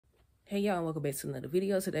Hey y'all, and welcome back to another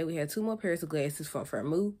video. Today we have 2 more pairs of glasses from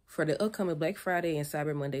Firmoo for the upcoming Black Friday and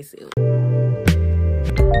Cyber Monday sale.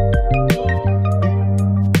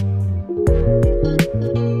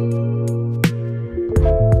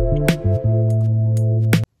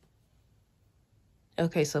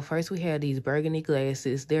 Okay, so first we have these burgundy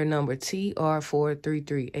glasses. They're number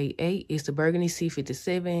TR43388. It's the burgundy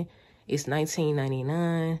C57. It's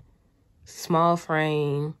 $19.99. Small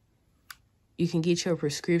frame. You can get your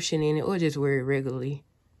prescription in it or just wear it regularly.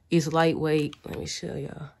 It's lightweight. Let me show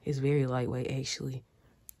y'all. It's very lightweight, actually.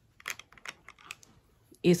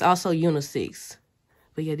 It's also unisex.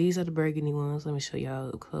 But yeah, these are the burgundy ones. Let me show y'all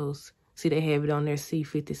up close. See, they have it on their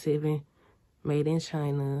C57. Made in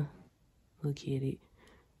China. Look at it.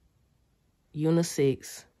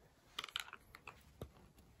 Unisex.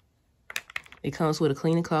 It comes with a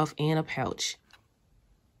cleaning cloth and a pouch.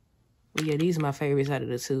 But yeah, these are my favorites out of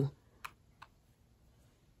the two.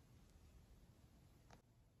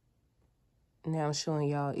 Now I'm showing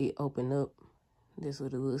y'all it open up. This is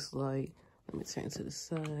what it looks like. Let me turn to the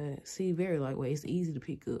side. See, very lightweight. It's easy to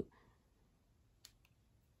pick up.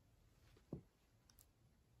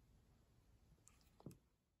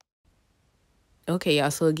 Okay,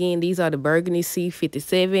 y'all. So again, these are the burgundy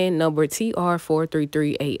C57, number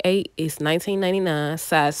TR43388. It's $19.99,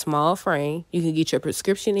 size small frame. You can get your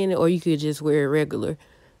prescription in it, or you could just wear it regular.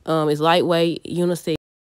 It's lightweight, unisex.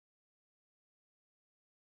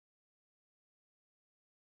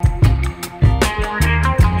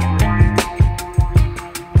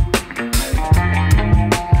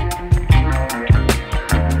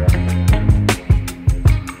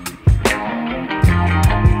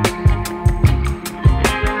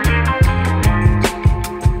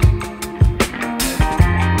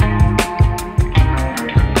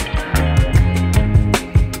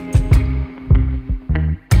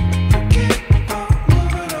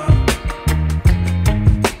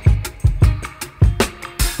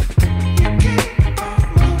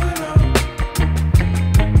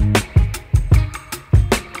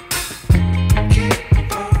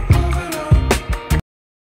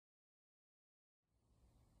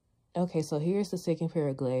 Okay, so here's the second pair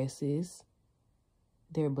of glasses.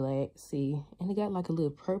 They're black, see? And they got like a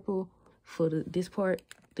little purple for this part,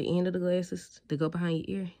 the end of the glasses, to go behind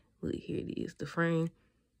your ear. Look, here it is, the frame.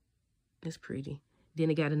 It's pretty.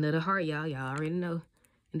 Then it got another heart, y'all already know.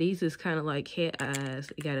 And these is kind of like cat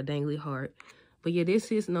eyes. It got a dangly heart. But yeah,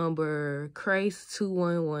 this is number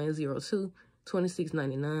Crace21102,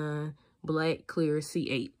 $26.99, black, clear,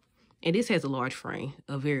 C8. And this has a large frame,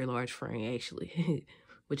 a very large frame, actually.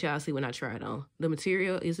 But y'all see when I try it on. The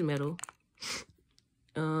material is metal.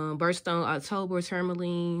 Birthstone October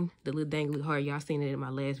tourmaline. The little dangly heart. Y'all seen it in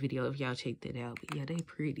my last video if y'all checked it out. But yeah, they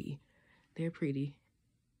pretty. They're pretty.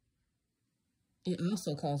 It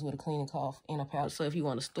also comes with a cleaning cloth and a pouch. So if you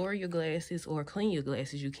want to store your glasses or clean your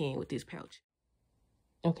glasses, you can with this pouch.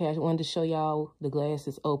 Okay, I wanted to show y'all the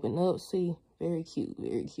glasses open up. See? Very cute.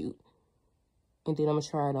 Very cute. And then I'm going to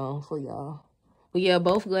try it on for y'all. But yeah,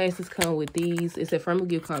 both glasses come with these. It's a Firmoo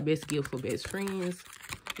gift card, best gift for best friends.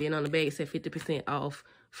 Then on the back, it said 50% off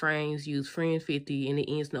frames. Use Friends 50, and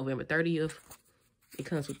it ends November 30th. It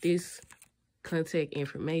comes with this contact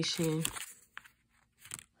information.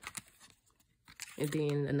 And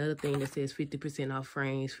then another thing that says 50% off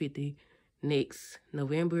frames 50 next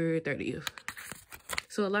November 30th.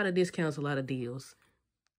 So a lot of discounts, a lot of deals.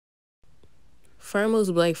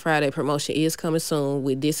 Firmoo's Black Friday promotion is coming soon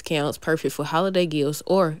with discounts perfect for holiday gifts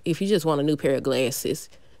or if you just want a new pair of glasses.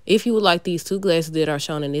 If you would like these 2 glasses that are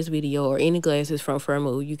shown in this video or any glasses from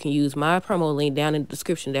Firmoo, you can use my promo link down in the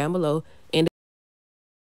description down below. And